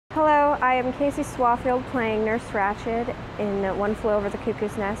Hello, I am Casey Swafield playing Nurse Ratched in One Flew Over the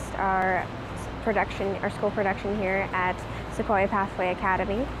Cuckoo's Nest, our school production here at Sequoia Pathway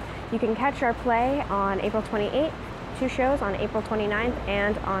Academy. You can catch our play on April 28th, 2 shows on April 29th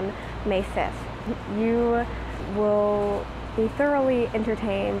and on May 5th. You will be thoroughly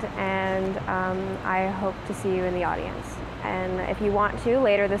entertained, and I hope to see you in the audience. And if you want to,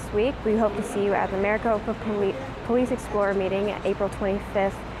 later this week, we hope to see you at the Maricopa Police Explorer meeting at April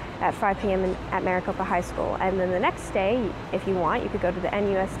 25th at 5 p.m. at Maricopa High School. And then the next day, if you want, you could go to the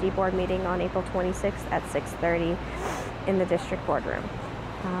NUSD board meeting on April 26th at 6:30 in the district boardroom.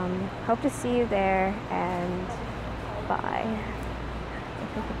 Hope to see you there, and bye.